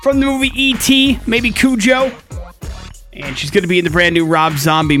from the movie E.T., maybe Cujo. And she's going to be in the brand new Rob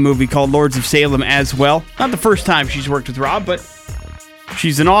Zombie movie called Lords of Salem as well. Not the first time she's worked with Rob, but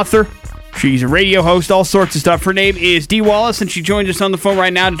she's an author. She's a radio host, all sorts of stuff. Her name is Dee Wallace, and she joins us on the phone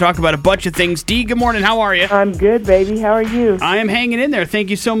right now to talk about a bunch of things. Dee, good morning. How are you? I'm good, baby. How are you? I am hanging in there. Thank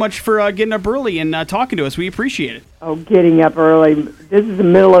you so much for getting up early and talking to us. We appreciate it. Oh, getting up early. This is the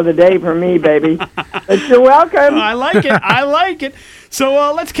middle of the day for me, baby. But you're welcome. I like it. I like it.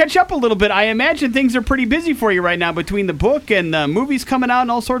 So let's catch up a little bit. I imagine things are pretty busy for you right now between the book and movies coming out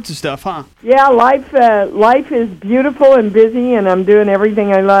and all sorts of stuff, huh? Yeah, life is beautiful and busy, and I'm doing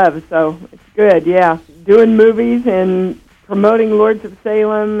everything I love, so it's good, yeah. Doing movies and promoting Lords of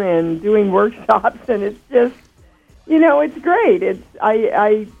Salem and doing workshops, and it's just, it's great.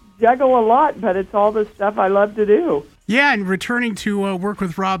 I juggle a lot, but it's all the stuff I love to do. Yeah, and returning to work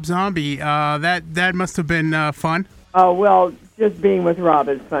with Rob Zombie, that must have been fun. Oh, well, just being with Rob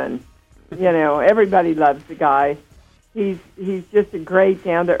is fun. Everybody loves the guy. He's just a great,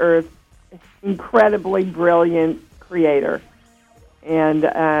 down-to-earth, incredibly brilliant creator. And,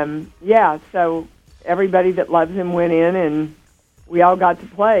 so everybody that loves him went in, and we all got to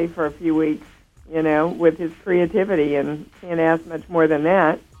play for a few weeks, with his creativity, and can't ask much more than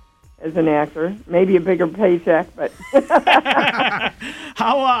that as an actor. Maybe a bigger paycheck, but...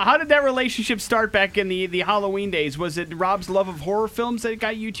 How did that relationship start back in the Halloween days? Was it Rob's love of horror films that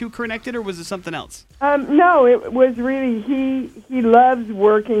got you two connected, or was it something else? No, it was really, he loves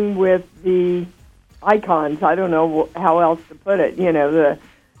working with the icons. I don't know how else to put it.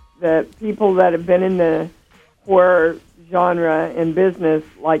 The people that have been in the horror genre and business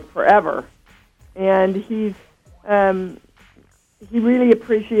like forever. And he really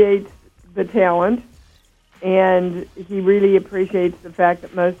appreciates the talent, and he really appreciates the fact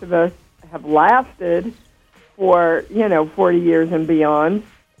that most of us have lasted for, 40 years and beyond.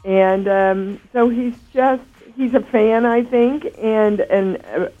 And so he's a fan, I think, and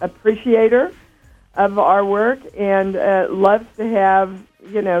an appreciator of our work, and loves to have,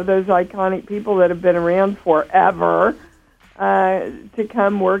 those iconic people that have been around forever to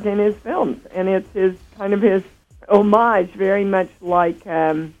come work in his films. And it's his homage, very much like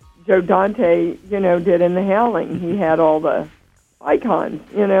Joe Dante, did in The Howling. He had all the icons,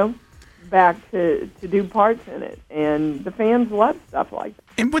 back to do parts in it. And the fans love stuff like that.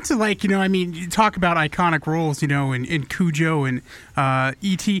 And what's it like, you talk about iconic roles, in Cujo and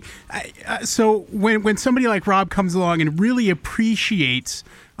E.T. So when somebody like Rob comes along and really appreciates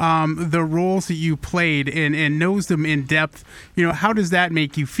the roles that you played and knows them in depth, how does that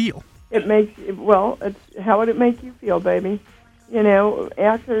make you feel? How would it make you feel, baby?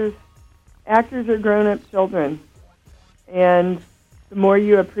 Actors are grown-up children, and the more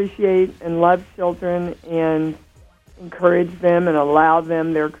you appreciate and love children and encourage them and allow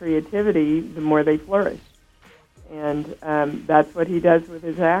them their creativity, the more they flourish. And that's what he does with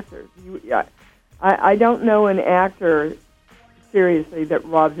his actors. I don't know an actor, seriously, that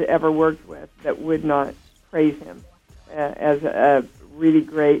Rob's ever worked with that would not praise him as a really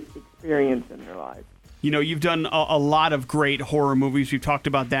great experience in their lives. You've done a lot of great horror movies. We've talked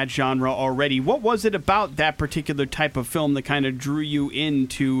about that genre already. What was it about that particular type of film that kind of drew you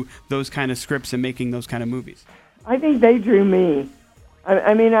into those kind of scripts and making those kind of movies? I think they drew me.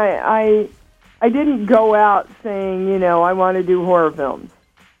 I didn't go out saying, I want to do horror films.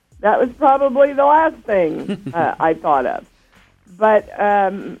 That was probably the last thing I thought of. But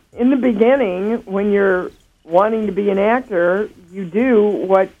in the beginning, when you're wanting to be an actor, you do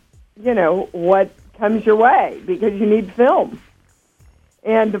what comes your way, because you need film.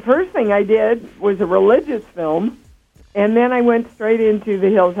 And the first thing I did was a religious film, and then I went straight into The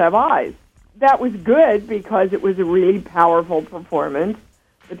Hills Have Eyes. That was good because it was a really powerful performance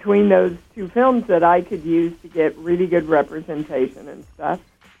between those two films that I could use to get really good representation and stuff.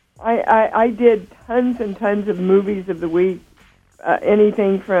 I did tons and tons of movies of the week,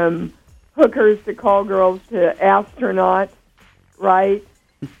 anything from hookers to call girls to astronauts, right?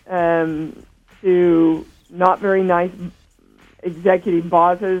 To not very nice executive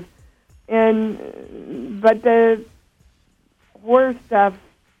bosses, but the horror stuff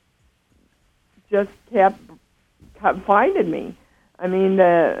just kept finding me.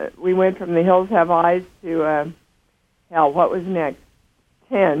 We went from The Hills Have Eyes to what was next?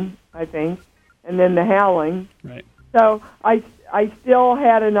 10, I think, and then The Howling. Right. So I still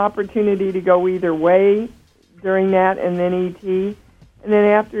had an opportunity to go either way during that, and then E.T. And then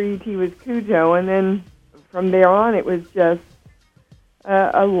after E.T. was Cujo, and then from there on it was just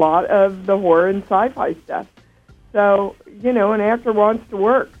a lot of the horror and sci-fi stuff. So, an actor wants to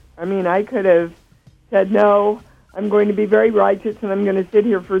work. I could have said, no, I'm going to be very righteous, and I'm going to sit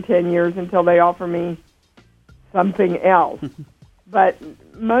here for 10 years until they offer me something else. But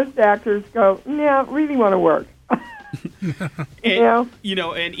most actors go, yeah, really want to work. And,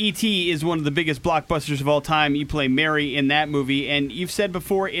 and E.T. is one of the biggest blockbusters of all time. You play Mary in that movie, and you've said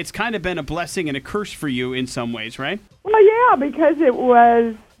before it's kind of been a blessing and a curse for you in some ways, right? Well, yeah, because it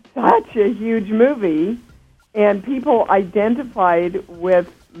was such a huge movie, and people identified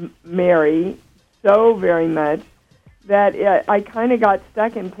with Mary so very much that I kind of got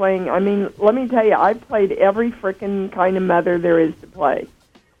stuck in playing. I mean, let me tell you, I played every frickin' kind of mother there is to play.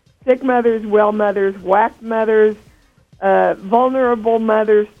 Sick mothers, well mothers, whacked mothers, vulnerable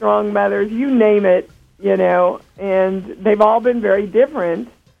mothers, strong mothers, you name it, and they've all been very different.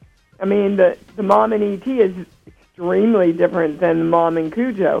 I mean, the mom in E.T. is extremely different than the mom in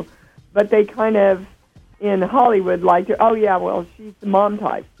Cujo, but they kind of, in Hollywood, like to, oh yeah, well, she's the mom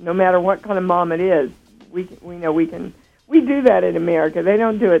type. No matter what kind of mom it is, we do that in America. They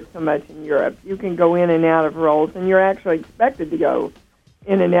don't do it so much in Europe. You can go in and out of roles, and you're actually expected to go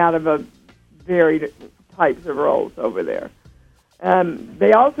in and out of a varied types of roles over there.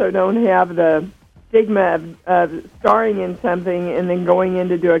 They also don't have the stigma of starring in something and then going in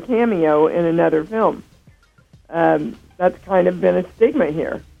to do a cameo in another film. That's kind of been a stigma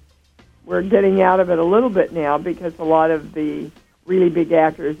here. We're getting out of it a little bit now because a lot of the really big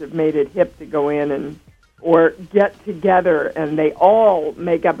actors have made it hip to go in or get together and they all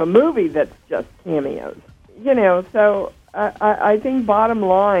make up a movie that's just cameos. So I think bottom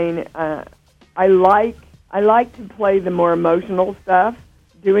line, I like to play the more emotional stuff.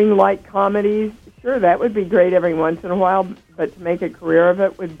 Doing light comedies, sure, that would be great every once in a while, but to make a career of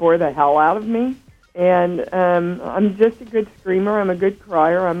it would bore the hell out of me. And I'm just a good screamer. I'm a good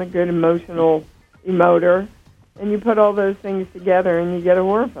crier. I'm a good emotional emoter. And you put all those things together and you get a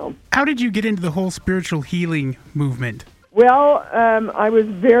horror film. How did you get into the whole spiritual healing movement? Well, I was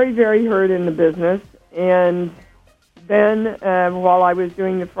very, very hurt in the business. And then while I was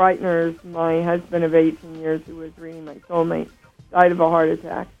doing The Frighteners, my husband of 18 years, who was really my soulmate, died of a heart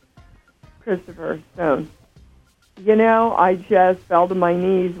attack, Christopher Stone. I just fell to my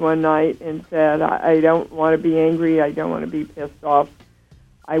knees one night and said, I don't want to be angry. I don't want to be pissed off.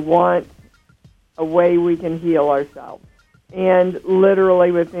 I want a way we can heal ourselves. And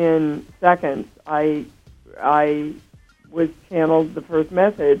literally within seconds, I was channeled the first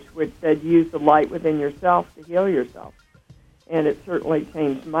message, which said, use the light within yourself to heal yourself. And it certainly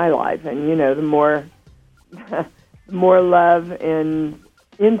changed my life. And, the more the more love and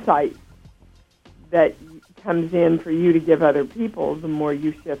insight that comes in for you to give other people, the more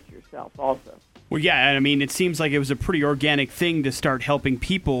you shift yourself also. Well, yeah, I mean, it seems like it was a pretty organic thing to start helping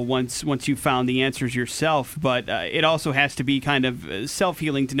people once you found the answers yourself, but it also has to be kind of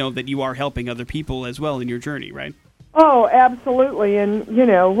self-healing to know that you are helping other people as well in your journey, right? Oh, absolutely, and,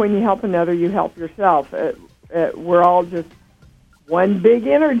 when you help another, you help yourself. We're all just one big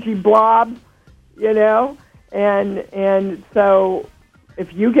energy blob, and so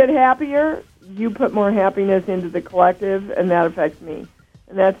if you get happier, you put more happiness into the collective, and that affects me.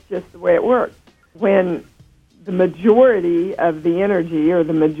 And that's just the way it works. When the majority of the energy or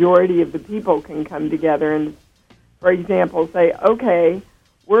the majority of the people can come together and, for example, say, okay,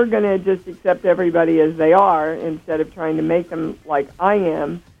 we're going to just accept everybody as they are instead of trying to make them like I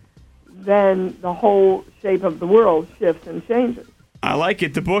am, then the whole shape of the world shifts and changes. I like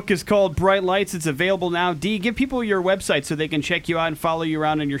it. The book is called Bright Lights. It's available now. Dee, give people your website so they can check you out and follow you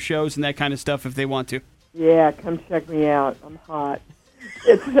around on your shows and that kind of stuff if they want to. Yeah, come check me out. I'm hot.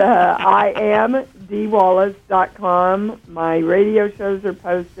 It's IamDeeWallace.com. My radio shows are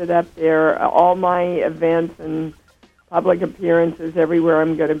posted up there. All my events and public appearances, everywhere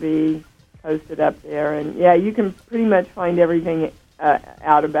I'm going to be, posted up there. And, yeah, you can pretty much find everything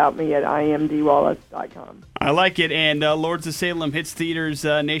out about me at IamDeeWallace.com. I like it. And Lords of Salem hits theaters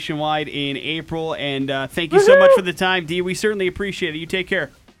nationwide in April. And thank you Woohoo! So much for the time, Dee. We certainly appreciate it. You take care.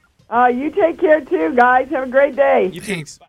 You take care, too, guys. Have a great day. You too. Thanks.